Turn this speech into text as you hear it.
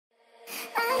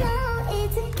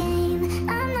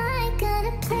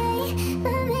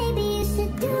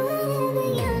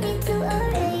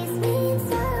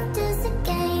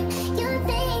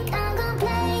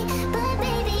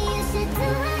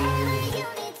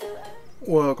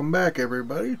Welcome back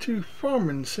everybody to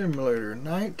Farming Simulator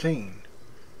 19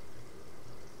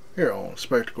 here on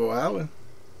Spectacle Island.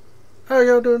 How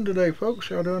y'all doing today, folks?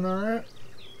 Y'all doing alright?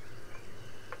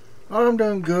 I'm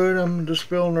doing good. I'm just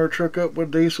filling our truck up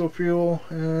with diesel fuel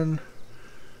and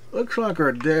looks like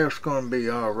our DEF's gonna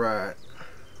be alright.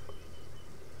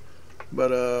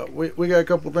 But we got a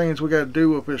couple things we got to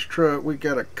do with this truck. We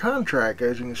got a contract,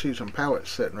 as you can see, some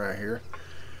pallets sitting right here.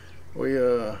 We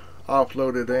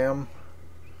offloaded them.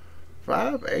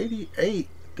 $588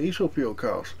 diesel fuel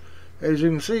costs. As you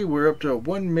can see, we're up to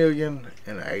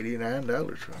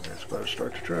 $1,089 from this. About to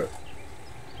start the truck.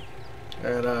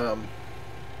 And I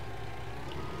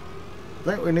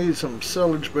think we need some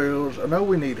silage bales. I know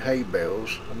we need hay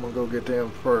bales. I'm gonna go get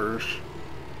them first.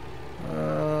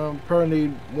 Probably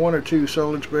need 1 or 2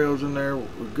 silage bales in there.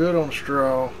 We're good on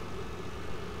straw.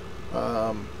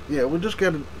 Yeah, we just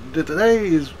got to. Today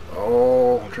is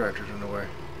tractors in the way.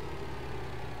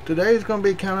 Today's going to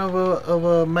be kind of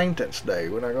a maintenance day.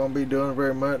 We're not going to be doing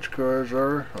very much because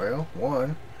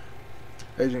one,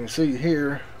 as you can see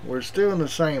here, we're still in the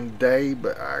same day,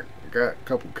 but I got a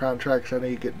couple contracts I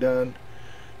need to get done.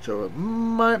 So it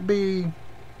might be,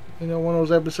 one of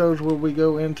those episodes where we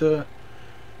go into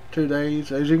 2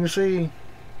 days. As you can see,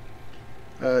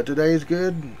 today's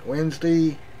good.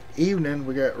 Wednesday evening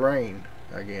we got rain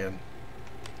again.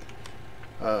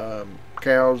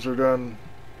 Cows are done.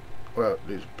 Well,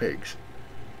 these pigs.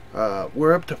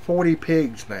 We're up to 40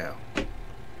 pigs now.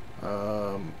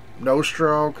 No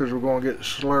straw because we're going to get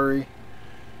slurry,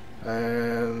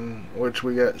 and which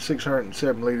we got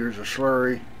 607 liters of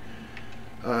slurry.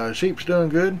 Sheep's doing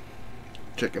good.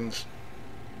 Chickens.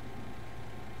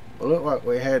 Well, looked like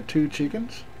we had 2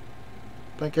 chickens.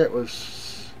 I think that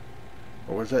was,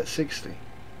 or was that 60?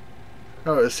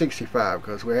 Oh, it was 65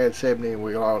 because we had 70 and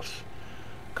we lost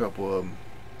a couple of them.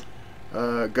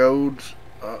 Goats,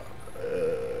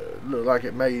 looked like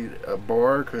it made a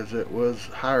bar because it was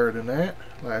higher than that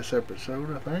last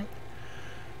episode, I think.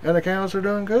 And the cows are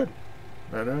doing good.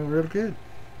 They're doing really good.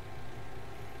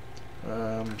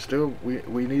 Still,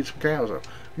 we need some cows though.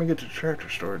 Let me get the tractor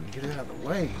started and get out of the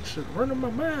way instead of running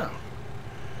my mouth.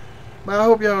 But I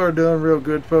hope y'all are doing real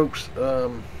good, folks.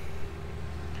 Tell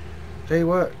you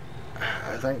what,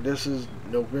 I think this is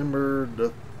November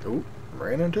the... Oh,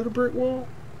 ran into the brick wall.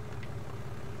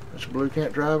 Mr. Blue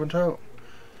can't drive and talk.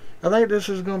 I think this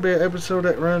is going to be an episode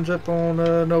that runs up on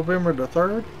November the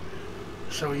 3rd.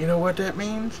 So you know what that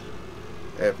means?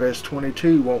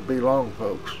 FS22 won't be long,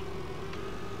 folks.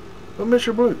 But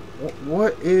Mr. Blue,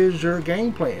 what is your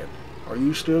game plan? Are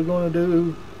you still going to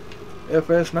do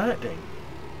FS19?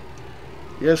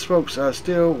 Yes, folks, I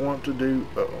still want to do...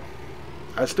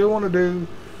 I still want to do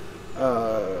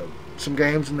some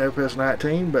games in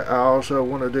FS19, but I also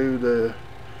want to do the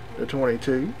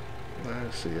 22.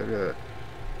 Let's see, I got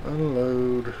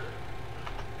unload.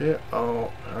 Yeah,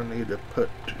 I need to put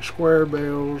 2 square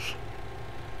bales.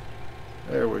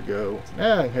 There we go.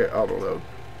 Now I can hit auto load.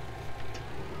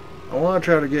 I want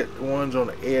to try to get the ones on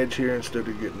the edge here instead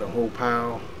of getting the whole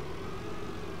pile.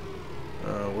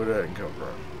 Where did that come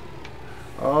from?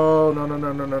 Oh,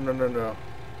 no.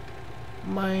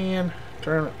 Man,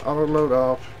 turn auto load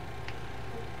off.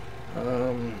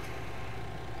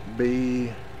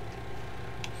 B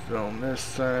on this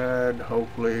side,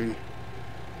 hopefully.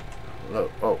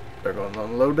 Oh, they're going to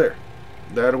unload there.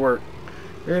 That'll work.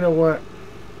 You know what?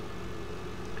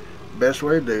 Best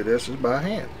way to do this is by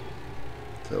hand.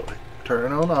 So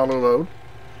turn on auto load.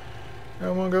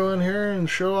 I'm gonna go in here and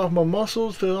show off my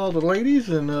muscles to all the ladies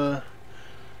and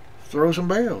throw some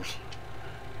bales.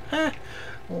 Ha!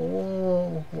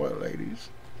 Oh, what ladies?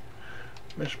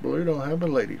 Miss Blue don't have a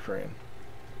lady friend.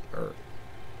 Or,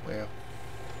 well,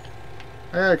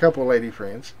 I got a couple lady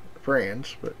friends,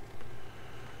 but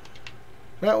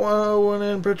not one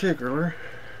in particular.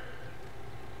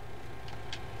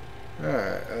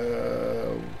 Alright,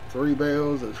 3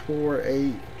 bales, that's 4,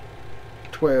 8,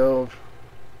 12.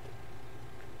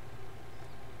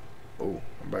 Oh,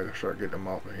 I'm about to start getting them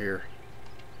off of here.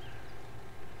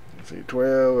 Let's see,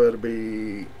 12, that'll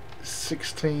be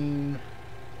 16,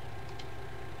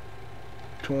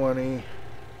 20,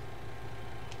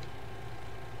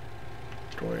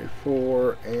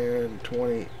 24, and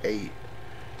 28.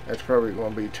 That's probably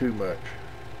going to be too much.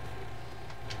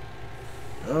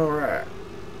 Alright.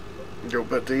 Go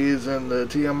put these in the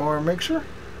TMR mixer.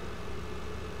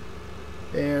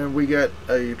 And we got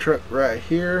a truck right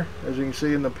here. As you can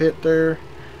see in the pit there,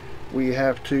 we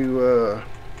have to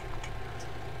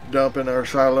dump in our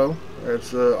silo.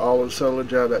 That's all the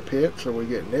silage out of that pit, so we're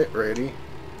getting it ready.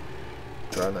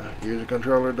 Trying to use a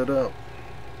controller to dump.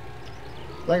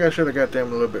 I think I should have got them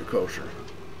a little bit closer.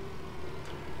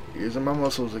 Using my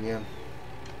muscles again.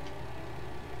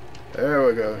 There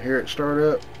we go. Hear it start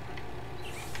up.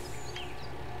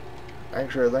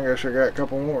 Actually, I think I should have got a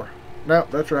couple more. Nope,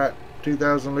 that's right.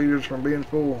 2,000 liters from being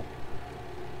full.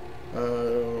 A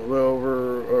little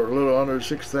over, or a little under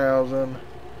 6,000.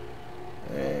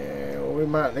 And we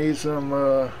might need some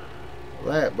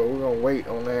that, but we're going to wait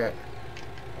on that.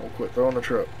 I'll quit throwing the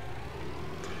truck.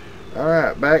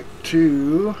 Alright, back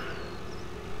to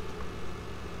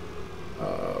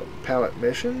pallet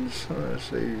missions. Let's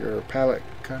see, or pallet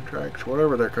contracts,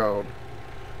 whatever they're called.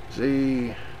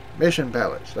 The mission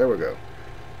pallets. There we go.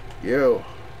 Yo.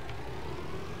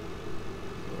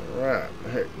 Alright,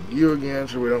 heck you again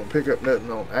so we don't pick up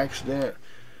nothing on accident.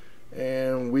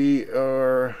 And we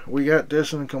got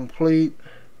this incomplete,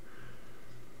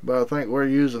 but I think we're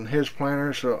using his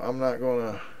planner, so I'm not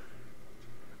gonna.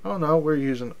 Oh no, we're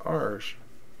using ours.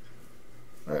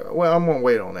 Well, I'm gonna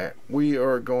wait on that. We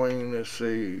are going to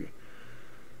see.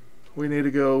 We need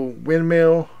to go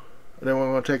windmill, and then we're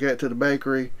gonna take that to the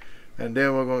bakery, and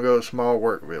then we're gonna go to small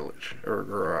work village or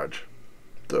garage.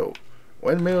 So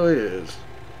windmill is.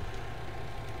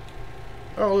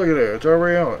 Oh, look at that. It's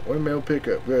already on it. Windmill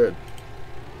pickup. Good.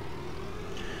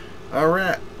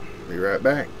 Alright. Be right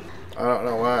back. I don't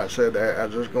know why I said that. I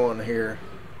was just going here.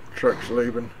 Truck's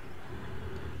leaving.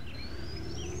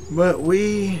 But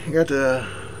we got the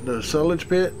silage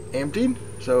pit emptied.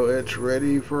 So it's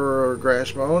ready for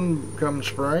grass mowing come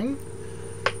spring.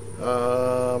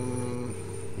 So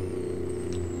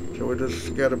we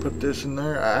just got to put this in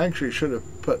there. I actually should have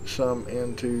put some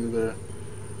into the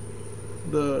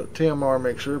TMR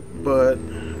mixer, but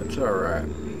it's alright.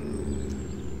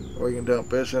 We can dump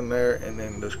this in there and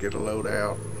then just get a load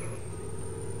out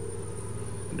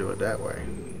and do it that way.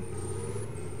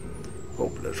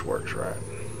 Hope this works right.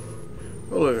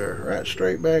 Oh, look there, right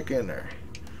straight back in there.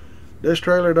 This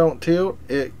trailer don't tilt,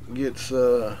 it gets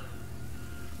fed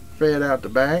out the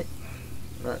back.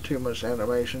 Not too much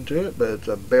animation to it, but it's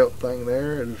a belt thing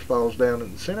there. It just falls down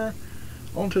in the center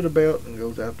onto the belt and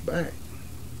goes out the back.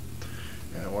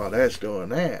 And while that's doing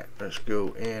that, let's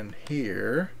go in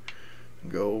here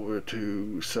and go over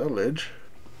to silage.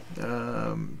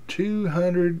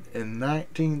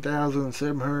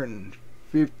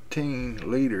 219,715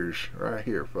 liters right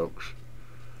here, folks.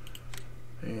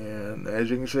 And as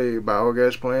you can see,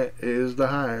 biogas plant is the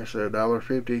highest at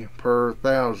 $1.50 per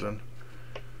thousand.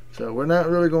 So we're not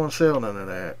really going to sell none of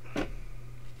that.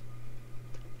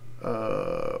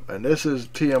 And this is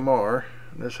TMR.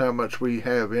 That's how much we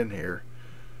have in here.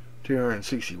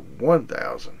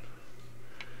 261,000.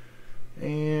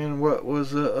 And what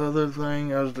was the other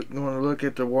thing? I was going to look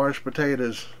at the washed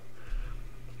potatoes.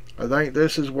 I think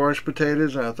this is washed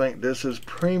potatoes, and I think this is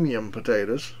premium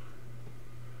potatoes.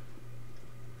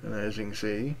 And as you can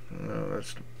see,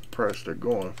 that's the price they're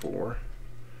going for.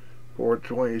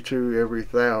 $4.22 every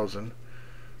 1,000,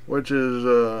 which is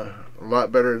a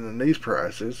lot better than these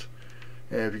prices.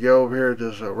 And if you go over here to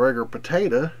this regular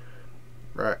potato,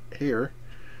 right here,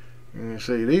 you can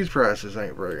see these prices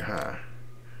ain't very high.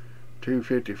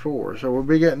 $2.54. So we'll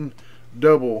be getting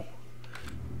double,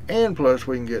 and plus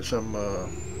we can get some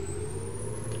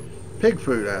pig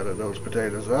food out of those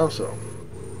potatoes also.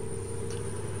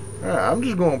 Alright, I'm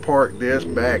just going to park this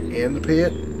back in the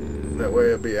pit. That way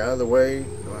it'll be out of the way.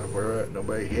 Don't have to worry about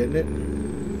nobody hitting it.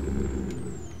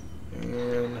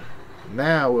 And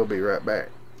now we'll be right back.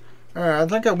 Alright, I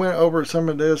think I went over some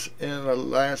of this in the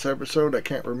last episode. I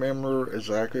can't remember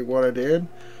exactly what I did.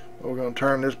 We're going to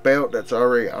turn this belt that's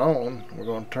already on. We're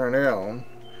going to turn it on.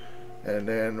 And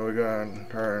then we're going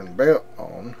to turn the belt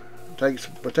on. Take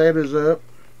some potatoes up.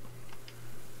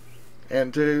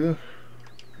 Into...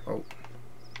 Oh.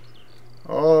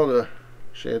 All the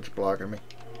shit's blocking me.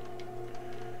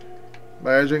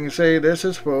 But as you can see, this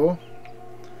is full.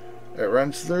 It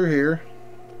runs through here.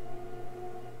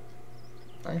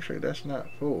 Actually, that's not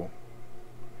full.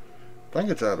 I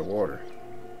think it's out of water.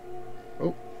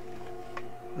 Oh.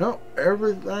 No,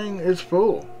 everything is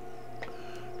full.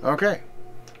 Okay.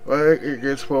 Well, it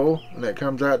gets full, and it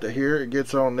comes out to here. It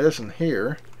gets on this and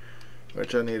here,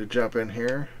 which I need to jump in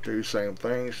here, do the same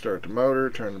thing, start the motor,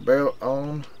 turn the belt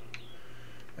on,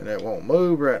 and it won't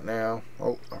move right now.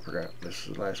 Oh, I forgot. This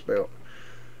is the last belt.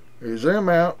 We zoom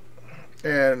out,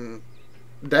 and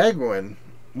Dagwin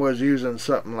was using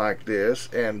something like this,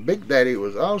 and Big Daddy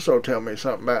was also telling me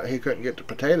something about he couldn't get the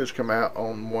potatoes come out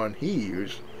on one he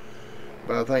used,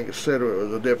 but I think it said it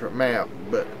was a different map.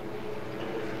 But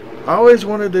I always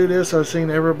want to do this. I've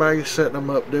seen everybody setting them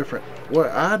up different.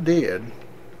 What I did,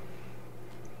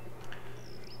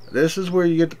 this is where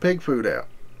you get the pig food out.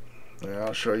 And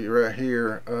I'll show you right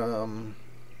here.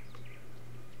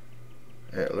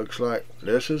 It looks like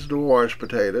this is the washed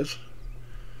potatoes,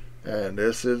 and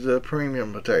this is the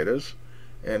premium potatoes,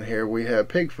 and here we have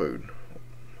pig food.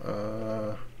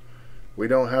 We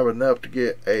don't have enough to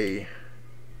get a,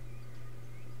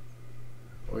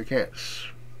 we can't,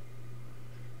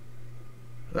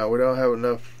 no, we don't have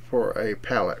enough for a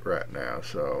pallet right now,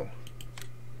 so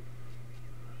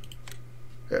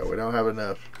yeah, we don't have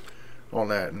enough on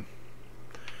that.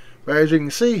 But as you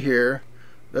can see here,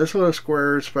 this little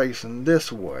square is facing this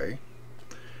way,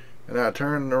 and I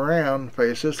turn it around and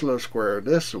face this little square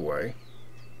this way,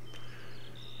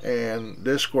 and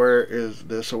this square is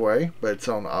this way, but it's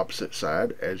on the opposite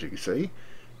side, as you can see.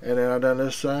 And then I've done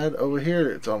this side over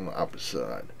here, it's on the opposite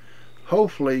side,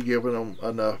 hopefully giving them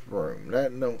enough room.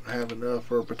 That don't have enough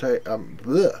for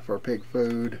for pig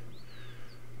food.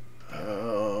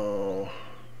 Oh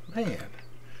man,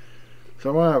 so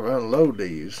I'm gonna have to unload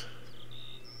these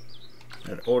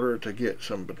in order to get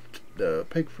some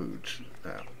pig foods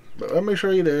out. But let me show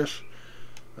you this.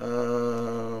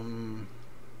 Turn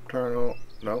on.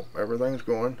 No, everything's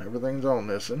going. Everything's on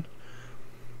this one.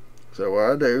 So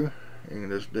what I do, you can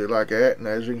just do like that, and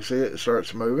as you can see, it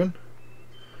starts moving.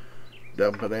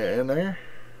 Dumping it in there.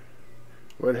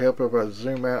 Would help if I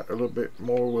zoom out a little bit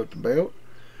more with the belt.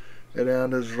 And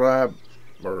then I just drive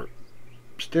or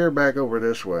steer back over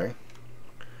this way.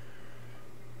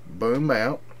 Boom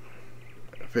out.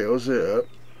 Fills it up.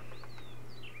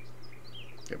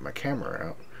 Get my camera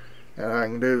out, and I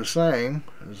can do the same.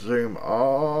 Zoom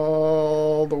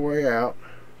all the way out,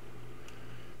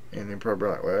 and you're probably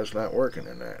like, well, it's not working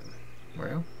in that.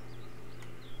 Well,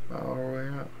 all the way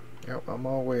out. Yep, I'm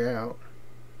all the way out.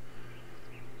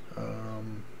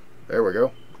 There we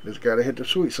go. Just got to hit the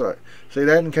sweet spot. See,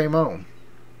 that one came on.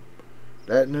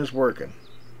 That one is working,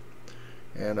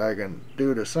 and I can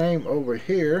do the same over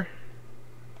here.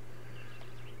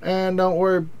 And don't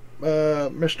worry,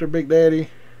 Mr. Big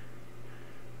Daddy,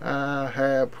 I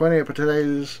have plenty of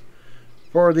potatoes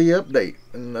for the update.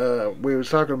 And we was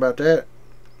talking about that.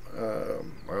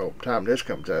 Well, time this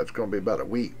comes out, it's going to be about a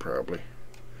week probably.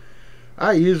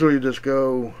 I usually just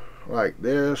go like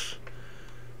this,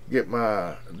 get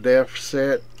my depth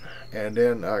set, and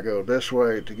then I go this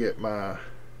way to get my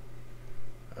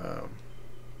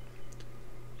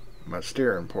my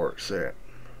steering port set.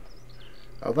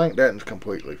 I think that one's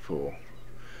completely full.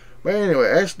 But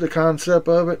anyway, that's the concept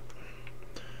of it.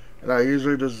 And I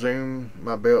usually just zoom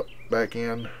my belt back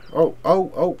in. Oh,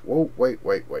 wait.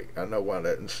 I know why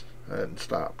that hadn't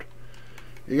stopped.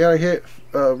 You gotta hit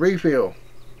refill.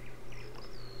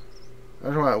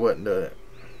 That's why I wasn't doing it.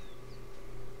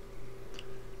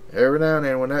 Every now and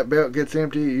then when that belt gets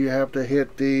empty, you have to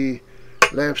hit the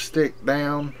left stick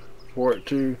down for it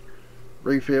to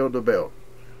refill the belt.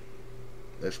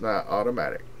 It's not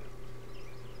automatic.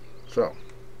 So,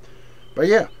 but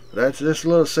yeah, that's this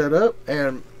little setup.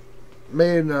 And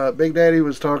me and Big Daddy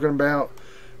was talking about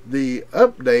the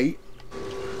update.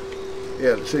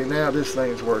 Yeah, see, now this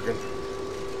thing's working.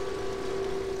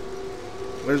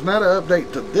 There's not an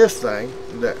update to this thing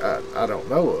that I don't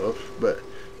know of, but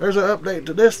there's an update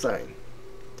to this thing.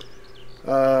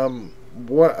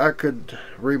 What I could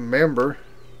remember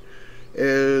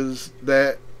is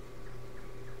that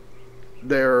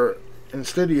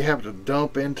instead of you have to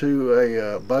dump into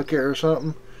a bucket or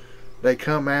something, they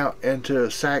come out into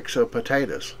sacks of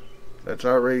potatoes that's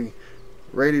already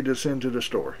ready to send to the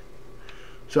store.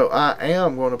 So I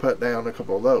am going to put down a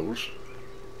couple of those,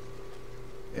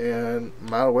 and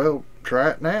might as well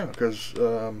try it now, because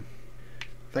I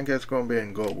think that's going to be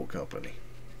in Global Company,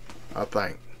 I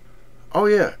think. Oh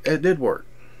yeah, it did work.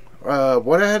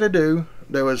 What I had to do,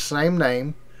 there was the same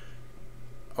name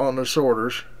on the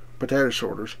sorters, potato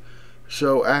sorters,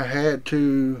 so I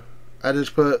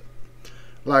just put,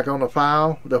 like on the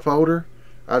file, the folder,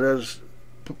 I just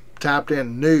typed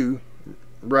in new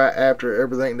right after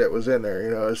everything that was in there.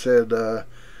 You know, it said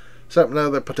something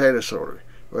other potato sorter.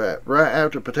 Right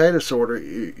after potato sorter,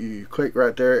 you click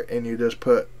right there and you just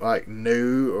put like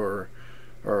new or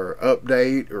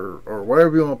update or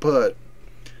whatever you want to put,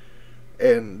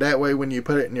 and that way when you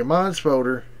put it in your mods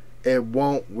folder, it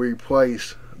won't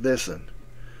replace this one.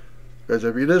 Because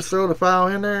if you just throw the file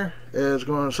in there, it's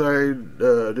going to say,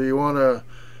 do you want to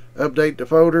update the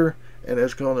folder? And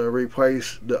it's going to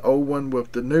replace the old one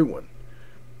with the new one.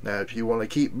 Now, if you want to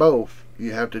keep both,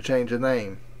 you have to change the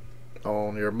name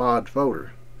on your mod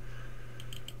folder.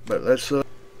 But let's alright,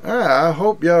 I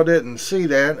hope y'all didn't see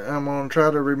that. I'm going to try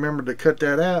to remember to cut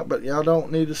that out, but y'all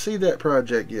don't need to see that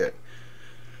project yet.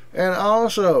 And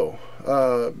also,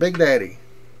 Big Daddy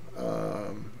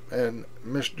and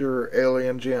Mr.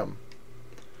 Alien Jim,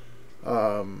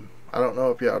 I don't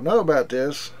know if y'all know about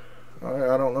this.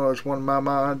 I don't know if it's one of my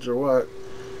mods or what.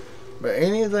 But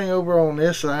anything over on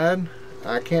this side,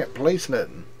 I can't place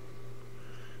nothing.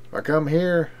 If I come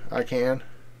here, I can.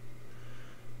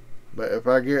 But if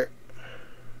I can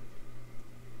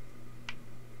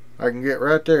get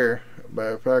right there.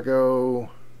 But if I go,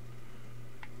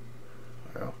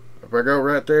 well, if I go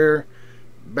right there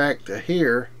back to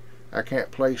here, I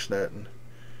can't place nothing.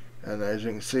 And as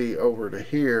you can see over to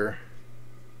here,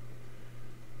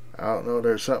 I don't know,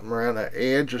 there's something around the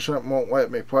edge or something won't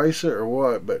let me place it or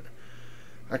what, but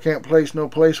I can't place no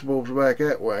placeables back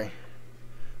that way.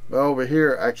 But over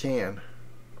here I can.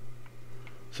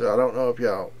 So I don't know if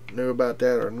y'all knew about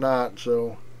that or not.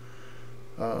 So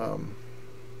yeah,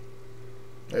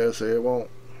 see, it won't.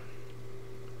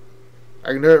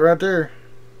 I can do it right there.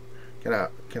 Can I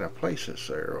place this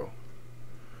arrow?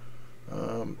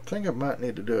 I think I might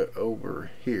need to do it over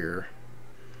here.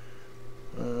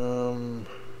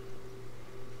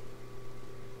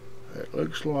 It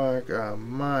looks like I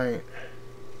might.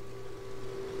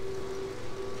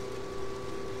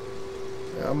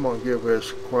 I'm going to give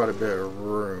this quite a bit of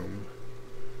room.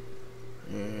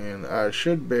 And I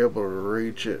should be able to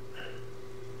reach it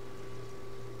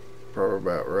probably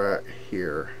about right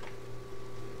here.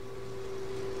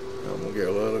 I'm going to get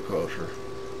a little closer.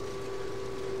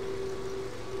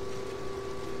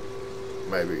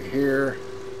 Maybe here.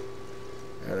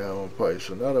 And I'm going to place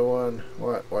another one.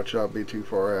 Watch out, be too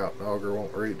far out. The auger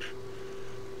won't reach.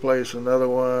 Place another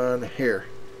one here.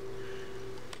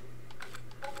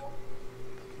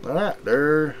 Alright,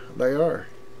 there they are.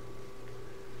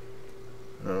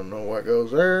 I don't know what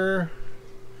goes there.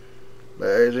 But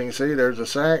as you can see, there's a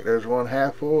sack. There's one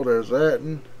half full. There's that.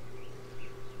 And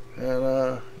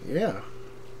yeah.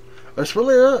 Let's fill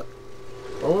it up.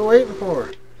 What are we waiting for?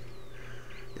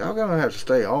 Y'all gonna have to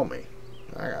stay on me.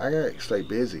 I gotta stay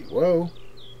busy. Whoa.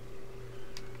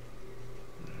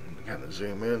 Kind of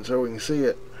zoom in so we can see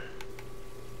it.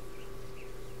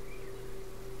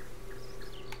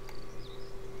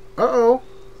 Uh-oh.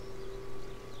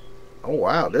 Oh,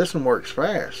 wow. This one works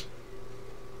fast.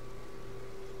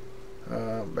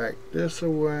 Back this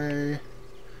away.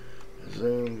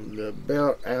 Zoom the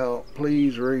belt out.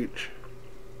 Please reach.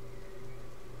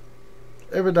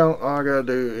 If it don't, all I gotta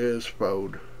do is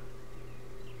fold.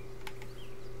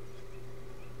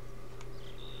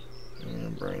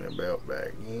 And bring the belt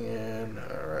back in.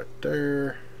 Right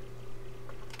there.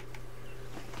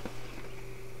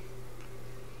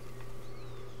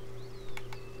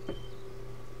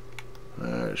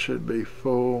 It should be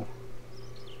full.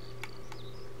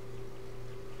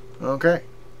 Okay.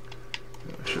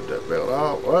 Shoot that belt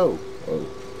off. Whoa. Whoa.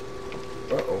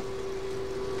 Uh-oh.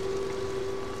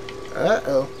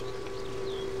 Uh-oh.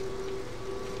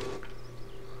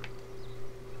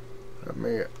 Let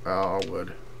me, I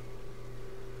would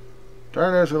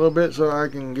turn this a little bit so I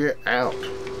can get out.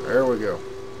 There we go.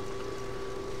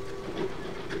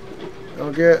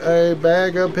 I'll get a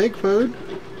bag of pig food,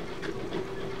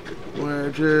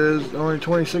 which is only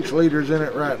 26 liters in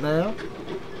it right now.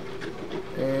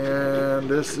 And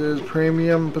this is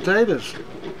premium potatoes.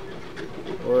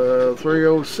 Well,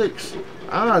 306.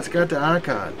 Ah, it's got the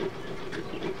icon.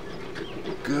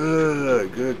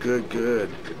 Good, good, good, good.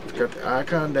 It's got the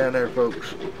icon down there,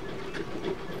 folks.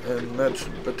 And that's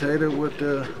potato with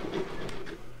the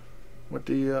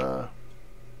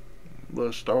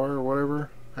little star or whatever.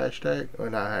 Hashtag.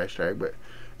 Well, not hashtag, but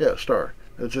yeah, star.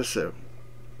 It's just so.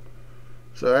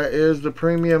 So that is the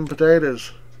premium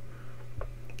potatoes.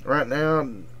 Right now,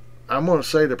 I'm going to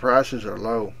say the prices are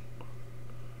low.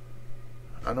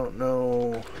 I don't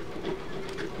know.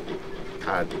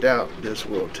 I doubt this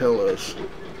will tell us.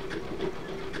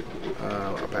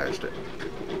 I passed it.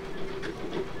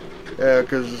 Yeah,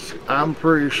 because I'm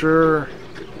pretty sure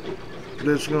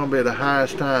this is going to be the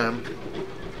highest time.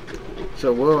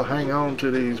 So we'll hang on to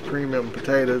these premium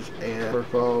potatoes and for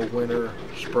fall, winter,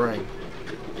 spring.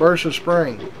 First of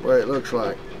spring, what it looks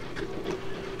like.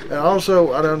 And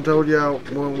also, I done told y'all,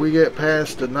 when we get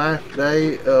past the 9th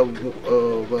day of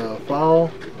fall,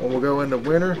 when we go into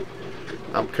winter,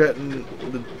 I'm cutting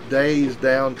the days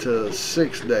down to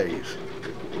 6 days.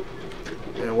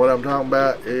 And what I'm talking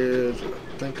about is,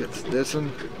 I think it's this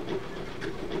one.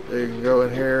 You can go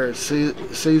in here,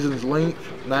 season's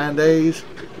length, 9 days.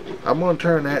 I'm going to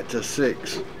turn that to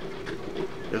 6.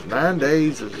 Because 9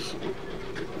 days it's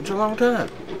a long time.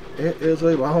 It is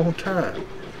a long time.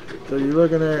 So you're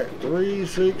looking at 3,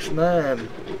 6, 9.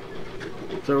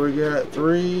 So we got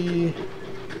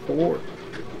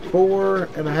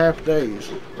 4.5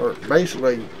 days. Or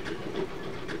basically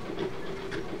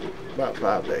about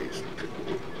 5 days.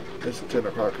 It's 10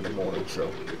 o'clock in the morning,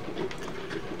 so.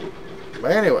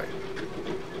 But anyway,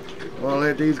 I'm gonna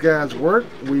let these guys work.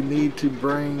 We need to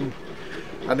bring.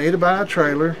 I need to buy a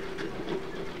trailer.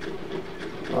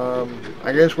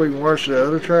 I guess we can wash the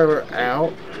other trailer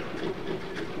out,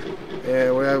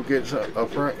 and we have to get a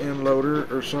front end loader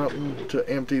or something to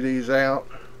empty these out.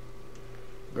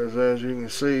 Because as you can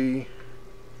see,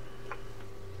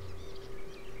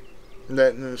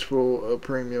 that is full of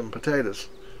premium potatoes.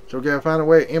 So we gotta find a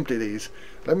way to empty these.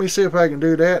 Let me see if I can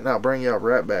do that, and I'll bring y'all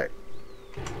right back.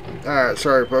 Alright,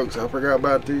 sorry folks, I forgot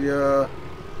about the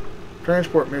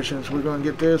transport missions. We're gonna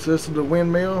get this. This is the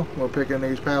windmill. We're picking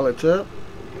these pallets up,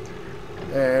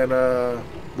 and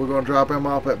we're gonna drop them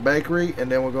off at bakery, and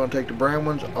then we're gonna take the brown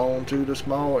ones on to the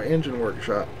small engine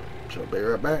workshop. So be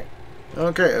right back.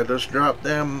 Okay, I just dropped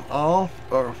them off.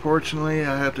 Unfortunately,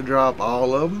 I have to drop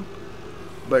all of them,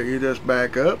 but you just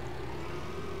back up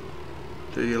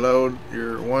till you load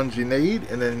your ones you need,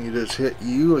 and then you just hit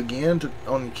U again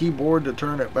on your keyboard to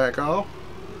turn it back off,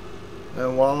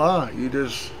 and voila, you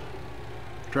just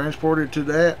transported to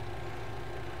that.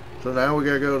 So now we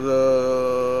gotta go to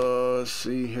the, let's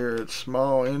see here, it's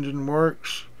Small Engine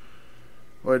Works,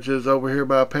 which is over here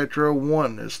by Petro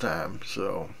 1 this time.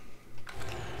 So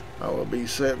I will be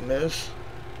setting this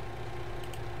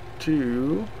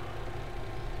to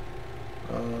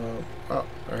oh, right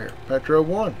here, Petro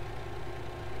 1.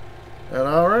 And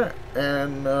alright,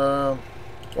 and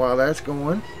while that's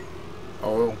going,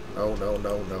 oh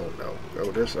no,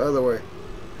 go this other way.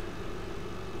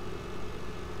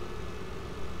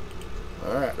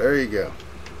 Alright, there you go.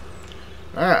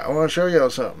 Alright, I want to show y'all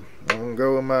something. I'm going to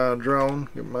go with my drone,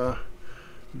 get my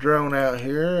drone out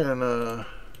here, and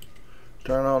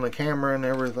turn on the camera and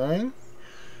everything,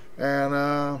 and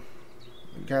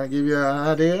kind of give you an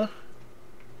idea.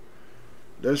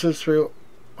 This is real.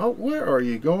 Oh, where are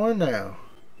you going now?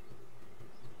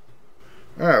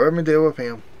 Alright, let me deal with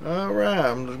him. Alright,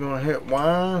 I'm just going to hit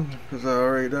Y because I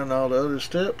already done all the other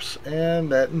steps,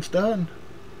 and that one's done.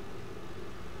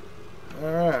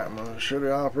 Alright, I'm going to shut it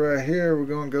off right here. We're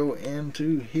going to go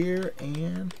into here,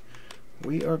 and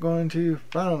we are going to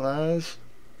finalize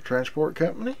the transport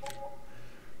company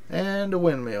and the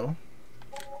windmill.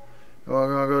 And we're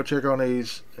going to go check on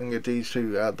these and get these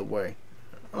two out of the way.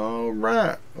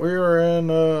 Alright, we are in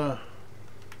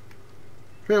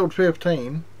field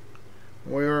 15.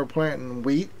 We are planting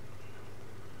wheat.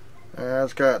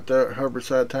 It's got the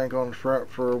herbicide tank on the front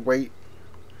for weight.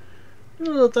 The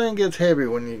little thing gets heavy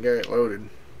when you get it loaded.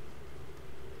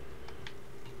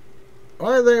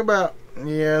 Only thing about,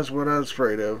 yeah, that's what I was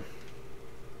afraid of.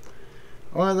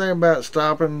 Only thing about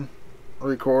stopping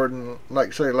recording,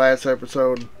 like say last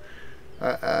episode,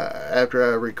 after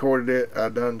I recorded it, I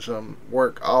done some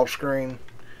work off screen,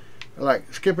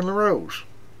 like skipping the rows,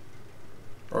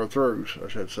 or throughs I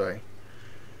should say,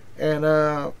 and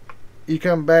you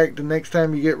come back the next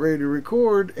time you get ready to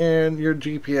record and your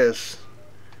GPS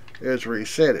is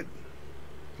resetted.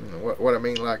 You know, what I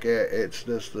mean like that, it's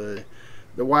just the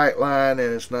white line,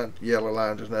 and it's not the yellow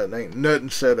line, just nothing, ain't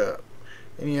nothing set up,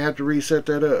 and you have to reset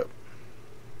that up.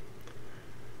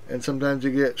 And sometimes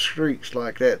you get streaks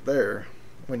like that there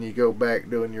when you go back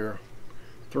doing your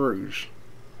throughs.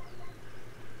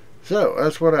 So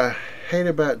that's what I hate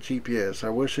about GPS. I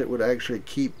wish it would actually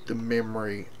keep the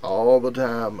memory all the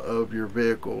time of your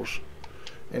vehicles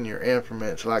and your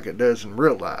implements like it does in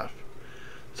real life.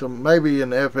 So maybe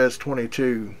in the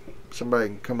FS22 somebody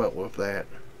can come up with that.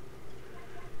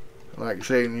 Like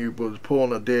saying you was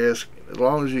pulling a disc, as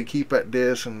long as you keep that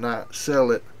disc and not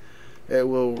sell it, it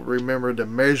will remember the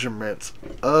measurements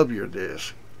of your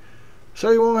disc, so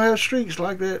you won't have streaks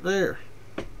like that there.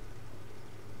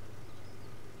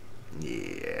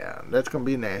 Yeah, that's gonna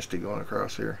be nasty going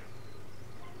across here.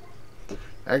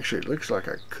 Actually, it looks like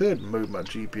I could move my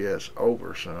GPS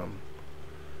over some,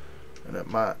 and it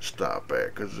might stop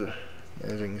that, because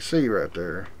as you can see right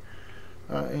there,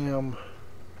 I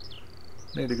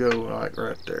need to go like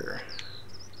right there.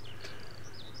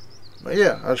 But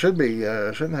yeah, I should be,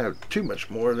 shouldn't have too much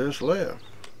more of this left.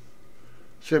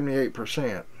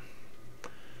 78%.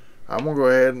 I'm going to go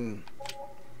ahead and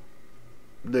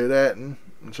do that, and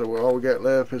so all we got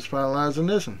left is finalizing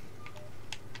this one.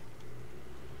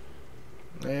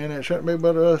 And it shouldn't be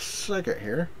but a second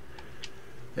here.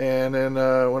 And then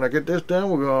when I get this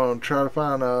done, we're going to try to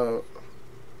find the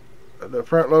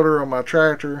front loader on my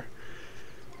tractor.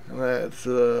 And that's,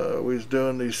 we was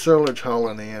doing the silage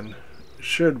hauling in.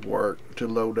 Should work to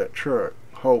load that truck,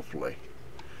 hopefully.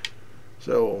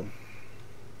 So,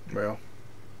 well,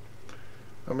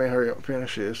 let me hurry up and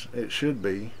finish this. It should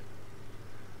be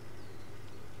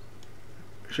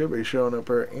should be showing up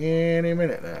here any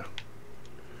minute now.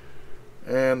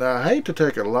 And I hate to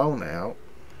take a loan out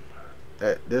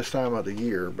at this time of the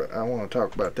year, but I want to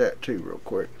talk about that too real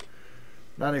quick.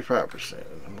 95%.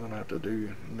 I'm going to have to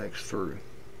do next through.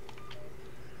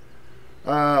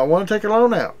 I want to take a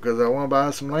loan out because I want to buy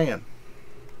some land.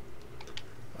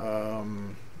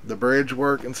 The bridge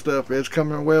work and stuff is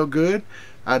coming well good.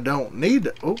 I don't need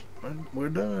to, oh, we're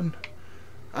done.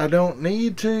 I don't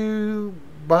need to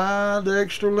buy the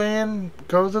extra land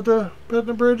because of the putting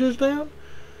the bridges down.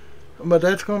 But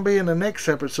that's going to be in the next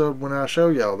episode when I show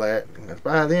y'all that. And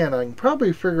by then I can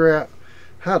probably figure out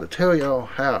how to tell y'all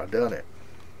how I done it.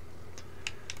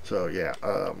 So yeah,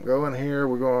 go in here,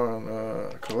 we're going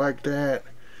to collect that,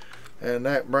 and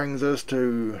that brings us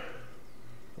to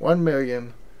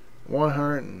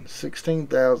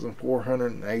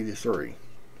 1,116,483.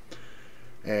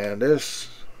 And this,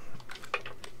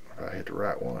 I hit the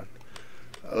right one,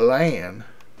 land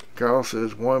cost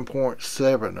is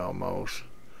 1.7 almost.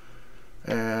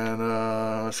 And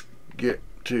let's get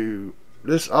to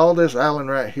this. All this island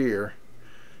right here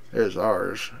is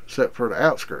ours, except for the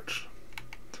outskirts.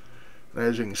 And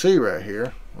as you can see right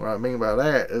here, what I mean by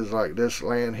that is like this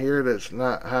land here that's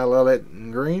not highlighted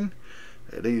in green,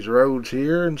 these roads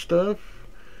here and stuff,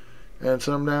 and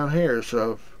some down here.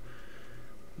 So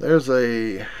there's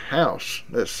a house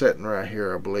that's sitting right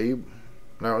here, I believe.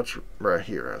 No, it's right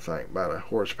here, I think, by the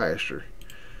horse pasture.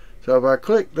 So if I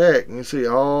click that, you can see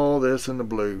all this in the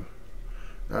blue.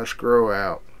 I scroll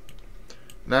out,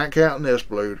 not counting this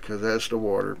blue because that's the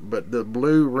water, but the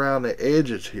blue around the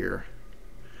edges here,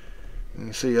 you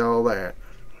can see all that.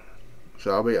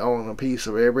 So I'll be on a piece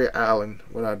of every island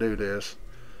when I do this.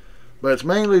 But it's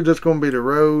mainly just going to be the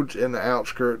roads and the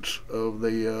outskirts of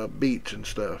the beach and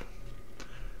stuff.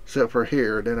 Except for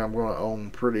here, then I'm going to own a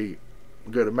pretty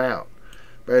good amount.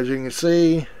 But as you can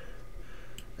see,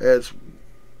 it's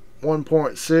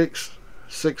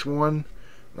 1.661.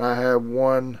 I have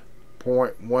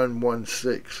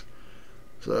 1.116.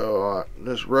 So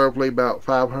that's roughly about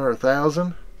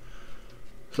 500,000.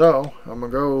 So I'm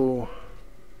going to go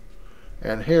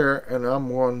in here and I'm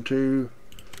going to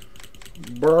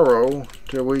borrow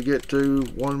till we get to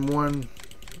 1.6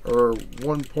 or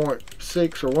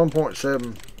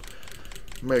 1.7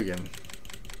 million.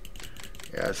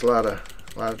 Yeah, it's a lot of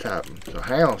typing. So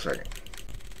hang on a second.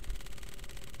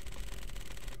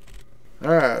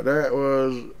 Alright, that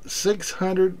was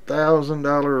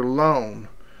 $600,000 loan.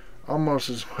 Almost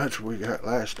as much we got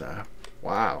last time.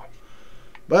 Wow.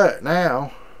 But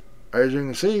now, as you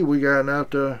can see, we got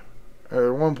enough to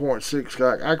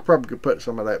 1.6. I probably could put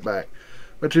some of that back.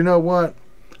 But you know what?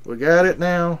 We got it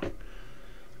now.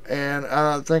 And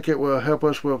I think it will help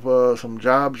us with some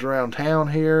jobs around town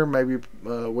here. Maybe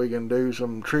we can do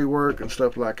some tree work and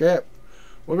stuff like that.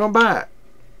 We're going to buy it.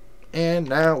 And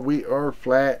now we are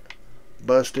flat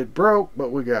busted broke,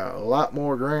 but we got a lot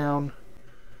more ground.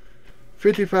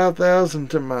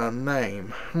 55,000 to my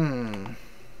name. You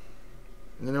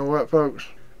know what, folks?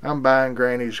 I'm buying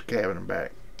Granny's cabin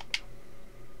back.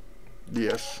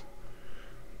 Yes.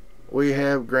 We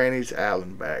have Granny's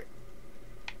island back.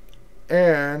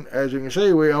 And as you can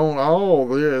see, we own all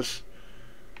this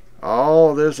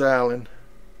island.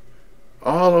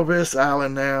 All of this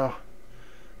island now.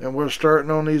 And we're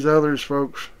starting on these others,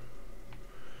 folks.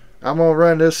 I'm going to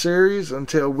run this series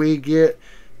until we get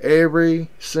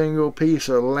every single piece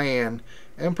of land,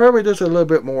 and probably just a little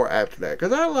bit more after that,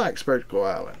 because I like Spectacle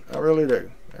Island. I really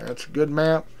do. It's a good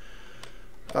map.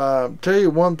 Tell you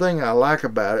one thing I like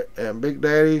about it, and Big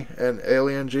Daddy and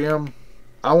Alien Jim,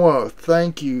 I want to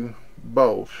thank you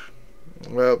both.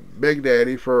 Well, Big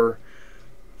Daddy for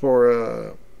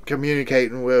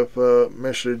communicating with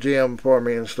Mr. Jim for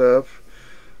me and stuff.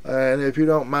 And if you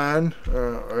don't mind,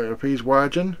 or if he's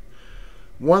watching,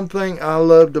 one thing I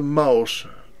love the most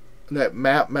that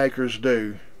map makers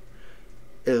do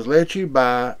is let you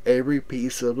buy every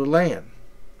piece of the land.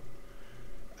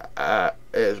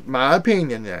 It's my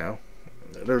opinion now.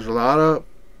 There's a lot of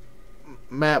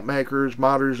map makers,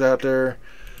 modders out there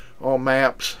on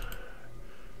maps.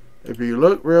 If you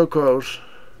look real close,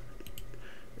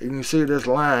 you can see this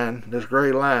line, this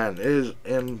gray line, is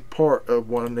in part of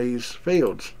one of these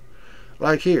fields.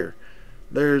 Like here.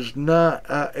 There's not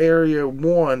an area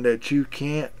 1 that you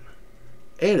can't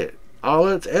edit. All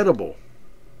it's edible.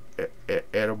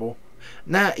 Edible.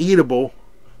 Not eatable,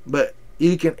 but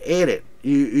you can edit.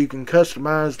 You can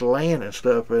customize the land and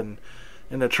stuff and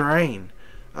the terrain.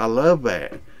 I love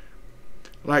that.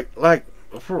 Like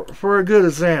for a good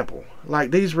example,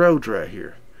 like these roads right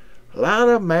here. A lot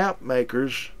of map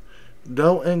makers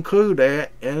don't include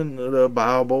that in the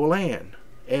buyable land.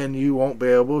 and you won't be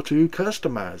able to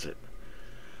customize it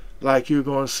like you're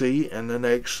going to see in the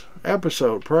next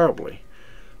episode probably.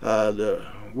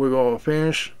 We're going to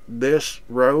finish this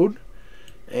road,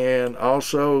 and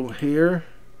also here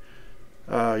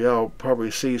y'all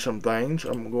probably see some things.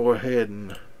 I'm going to go ahead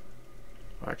and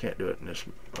I can't do it in this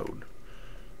mode.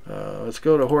 Let's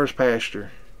go to horse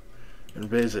pasture and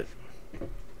visit.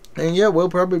 And yeah, we'll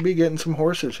probably be getting some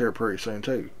horses here pretty soon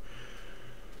too.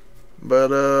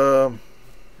 But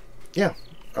yeah,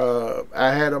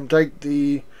 I had them take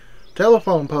the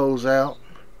telephone poles out,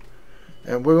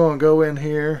 and we're going to go in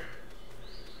here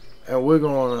and we're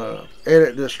going to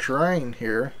edit this terrain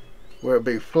here where it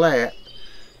be flat.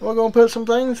 We're going to put some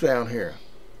things down here.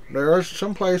 There are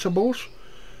some placeables,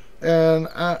 and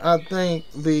I think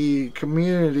the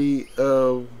community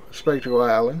of Spectacle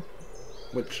Island,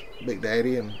 which Big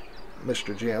Daddy and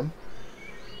Mr. Jim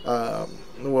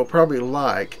will probably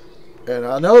like, and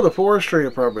I know the forestry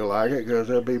will probably like it because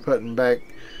they'll be putting back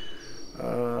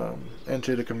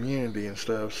into the community and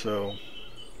stuff. So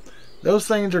those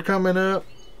things are coming up.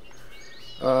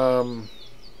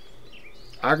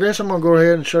 I guess I'm gonna go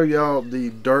ahead and show y'all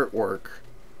the dirt work.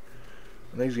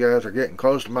 And these guys are getting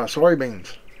close to my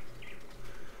soybeans,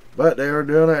 but they are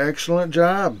doing an excellent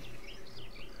job.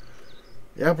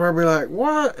 Y'all probably like,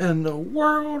 what in the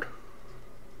world?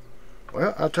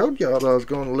 Well, I told y'all that I was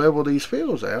going to level these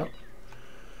fields out.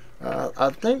 I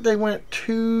think they went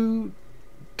too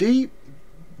deep,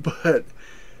 but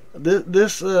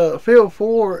this field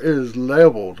 4 is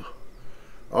leveled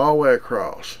all the way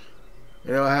across.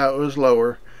 You know how it was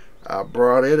lower? I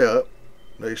brought it up.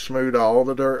 They smoothed all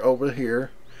the dirt over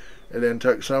here, and then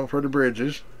took some for the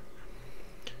bridges.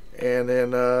 And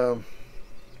then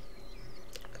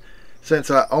since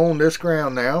I own this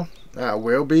ground now, I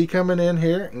will be coming in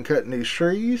here and cutting these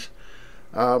trees.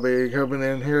 I'll be coming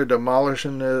in here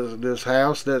demolishing this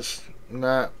house that's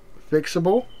not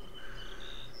fixable.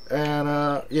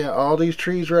 And yeah, all these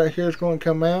trees right here is going to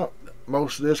come out.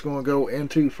 Most of this is going to go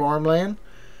into farmland.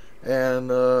 And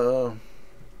we'll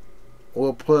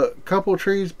put a couple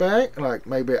trees back, like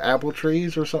maybe apple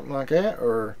trees or something like that,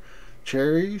 or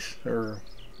cherries or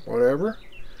whatever.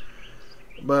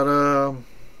 But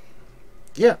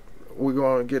yeah, we're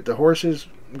going to get the horses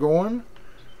going.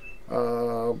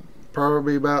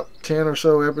 Probably about 10 or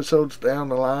so episodes down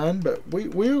the line, but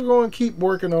we're going to keep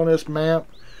working on this map.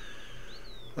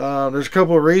 There's a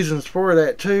couple of reasons for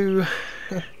that too.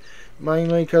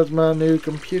 Mainly because my new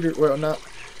computer, well, not,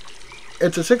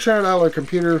 it's a $600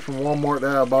 computer from Walmart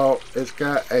that I bought. It's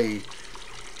got a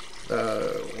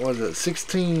what is it,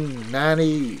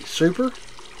 1690 Super.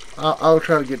 I'll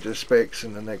try to get the specs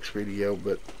in the next video,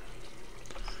 but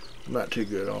I'm not too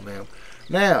good on them.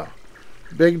 Now,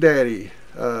 Big Daddy,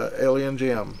 Ellie and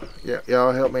Jim, yeah,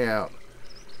 y'all help me out.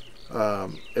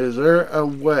 Is there a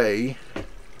way,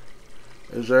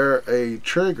 is there a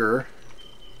trigger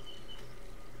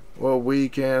where we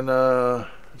can,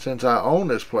 since I own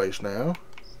this place now,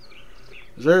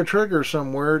 is there a trigger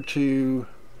somewhere to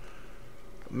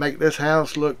make this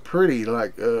house look pretty,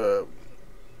 like, well,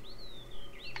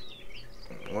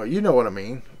 you know what I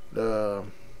mean.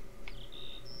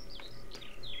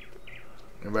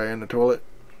 Anybody in the toilet?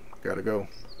 Gotta go.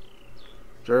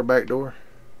 Is there a back door?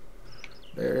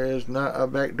 There is not a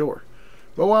back door.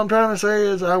 But what I'm trying to say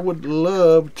is I would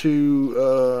love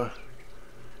to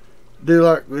do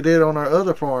like we did on our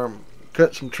other farm.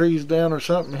 Cut some trees down or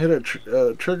something. Hit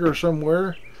a trigger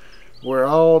somewhere where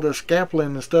all the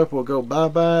scaffolding and stuff will go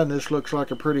bye-bye, and this looks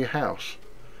like a pretty house.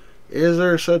 Is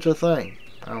there such a thing?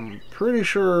 I'm pretty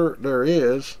sure there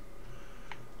is.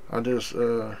 I just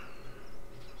don't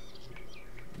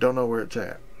know where it's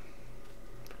at.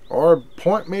 Or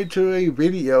point me to a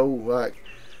video, like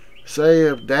say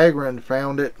if Dagrin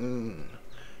found it, and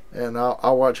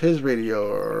I'll watch his video,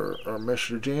 or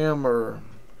Mr. Jim, or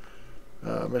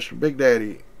Mr. Big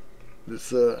Daddy. Just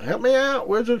help me out.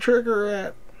 Where's the trigger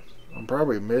at? I'm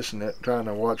probably missing it, trying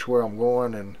to watch where I'm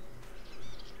going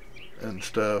and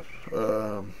stuff.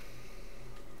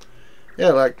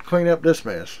 Yeah, like clean up this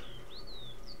mess.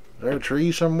 Is there a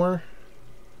tree somewhere?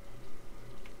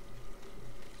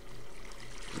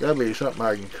 There's gotta be something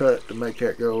I can cut to make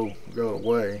that go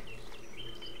away.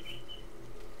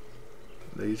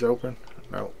 These open?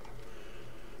 Nope.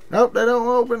 Nope, they don't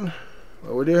open.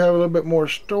 Well, we do have a little bit more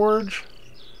storage.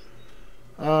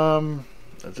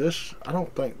 Is this? I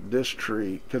don't think this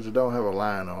tree, because it don't have a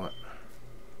line on it.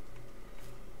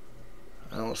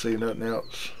 I don't see nothing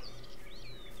else.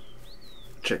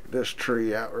 Check this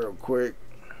tree out real quick.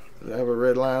 Does it have a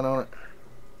red line on it?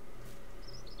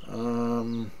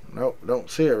 Nope, don't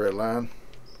see a red line.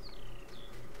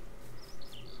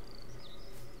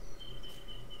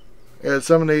 And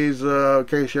some of these, in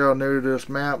case y'all new to this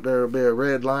map, there will be a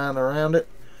red line around it,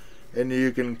 and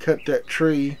you can cut that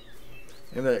tree,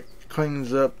 and it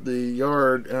cleans up the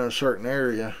yard in a certain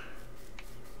area.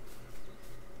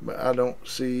 But I don't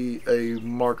see a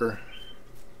marker.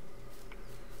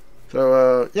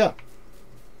 So yeah,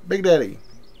 Big Daddy,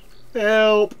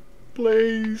 help,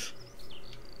 please.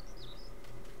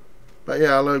 But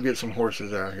yeah, I love getting some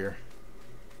horses out here.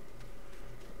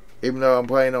 Even though I'm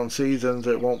playing on seasons,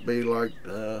 it won't be like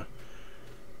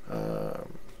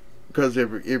because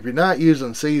if you're not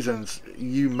using seasons,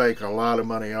 you make a lot of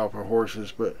money off of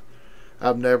horses. But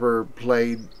I've never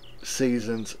played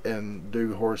seasons and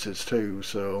do horses too,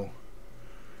 so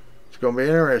it's gonna be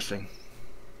interesting.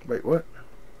 Wait, what?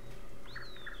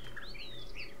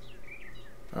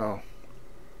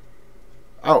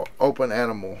 Oh, open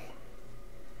animal.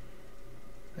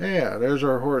 Yeah, there's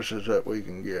our horses that we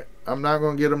can get. I'm not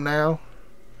gonna get them now.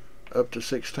 Up to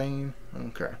 16.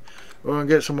 Okay, we're gonna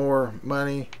get some more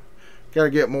money.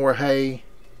 Gotta get more hay,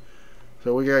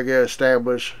 so we gotta get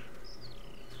established.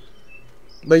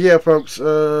 But yeah, folks,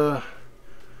 we'll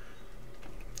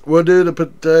do the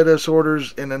potato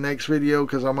sorters in the next video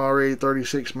because I'm already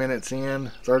 36 minutes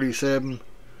in, 37.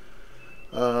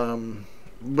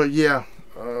 But yeah,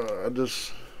 I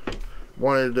just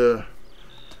wanted to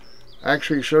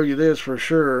actually show you this for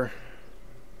sure.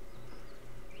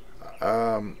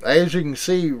 As you can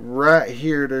see right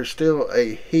here, there's still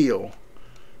a hill.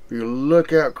 If you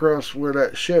look out across where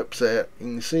that ship's at, you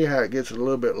can see how it gets a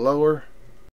little bit lower.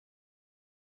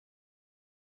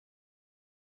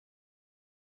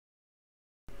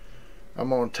 I'm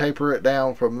going to taper it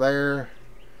down from there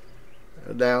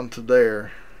down to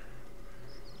there,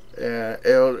 and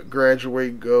it'll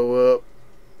gradually go up,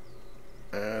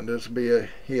 and this will be a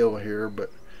hill here.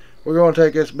 But we're going to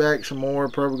take this back some more,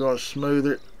 probably going to smooth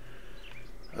it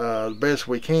the best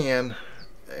we can,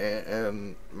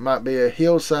 and might be a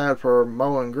hillside for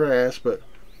mowing grass, but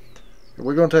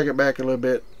we're going to take it back a little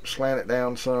bit, slant it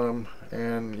down some,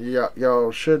 and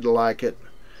y'all should like it.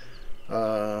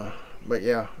 But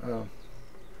yeah,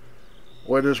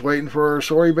 we're just waiting for our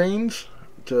soybeans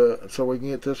so we can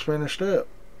get this finished up.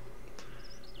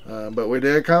 But we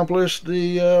did accomplish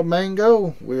the main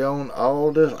goal. We own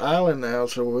all this island now,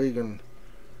 so we can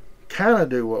kind of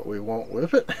do what we want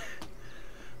with it.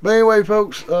 But anyway,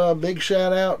 folks, big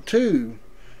shout out to,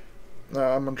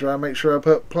 I'm going to try to make sure I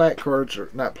put plaque cards, or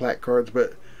not plaque cards,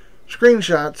 but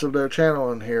screenshots of their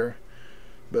channel in here.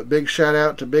 But big shout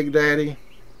out to Big Daddy,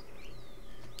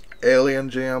 Ellie and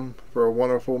Jim for a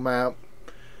wonderful map.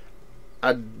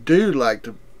 I do like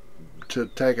to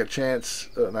take a chance,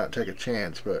 not take a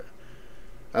chance, but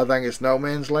I think it's No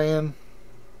Man's Land,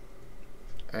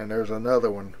 and there's another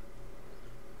one.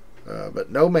 But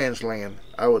No Man's Land,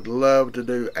 I would love to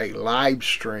do a live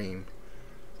stream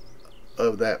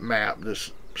of that map.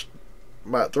 Just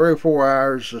about 3 or 4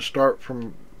 hours to start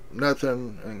from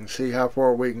nothing and see how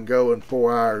far we can go in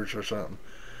 4 hours or something.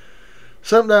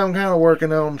 Something that I'm kind of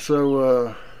working on,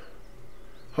 so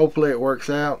hopefully it works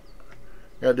out.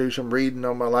 Gotta do some reading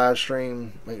on my live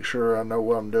stream, make sure I know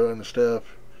what I'm doing and stuff.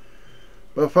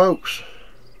 But folks,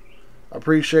 I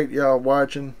appreciate y'all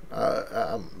watching.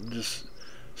 I'm just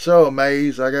so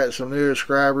amazed. I got some new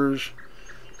subscribers,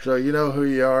 so you know who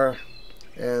you are,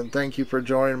 and thank you for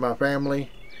joining my family.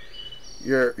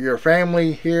 Your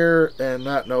family here, and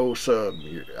not no sub.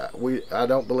 I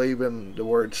don't believe in the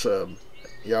word sub.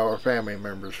 Y'all are family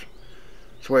members.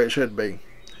 That's the way it should be.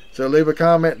 So leave a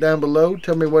comment down below.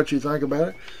 Tell me what you think about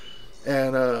it.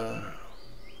 And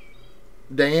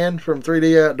Dan from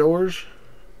 3D Outdoors,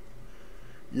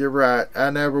 you're right. I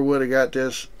never would have got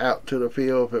this out to the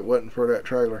field if it wasn't for that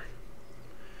trailer.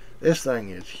 This thing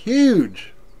is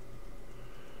huge.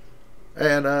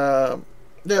 And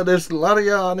yeah, there's a lot of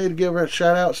y'all I need to give a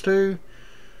shout outs to.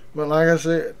 But like I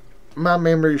said, my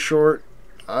memory's short.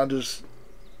 My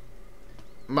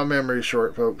memory's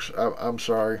short, folks. I'm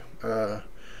sorry.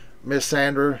 Miss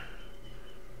Sandra,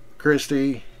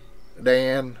 Cristi,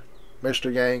 Dan,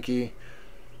 Mr. Yankee,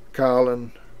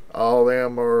 Collin, all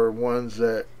them are ones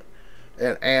that,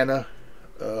 and Anna,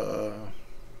 and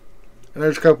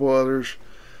there's a couple others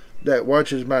that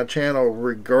watches my channel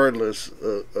regardless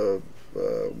of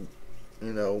you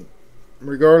know,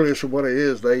 regardless of what it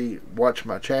is, they watch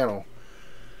my channel.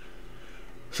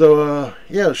 So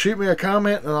yeah, shoot me a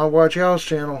comment and I'll watch y'all's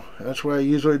channel. That's the way I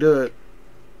usually do it.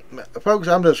 Folks,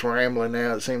 I'm just rambling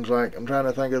now. It seems like I'm trying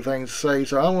to think of things to say,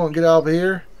 so I'm going to get off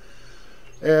here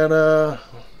and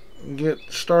get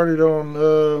started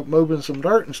on moving some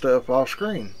dirt and stuff off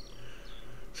screen.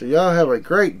 So y'all have a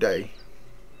great day,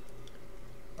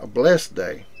 a blessed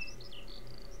day,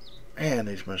 Man,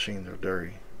 these machines are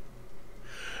dirty.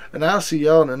 And I'll see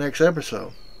y'all in the next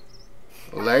episode.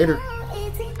 Later.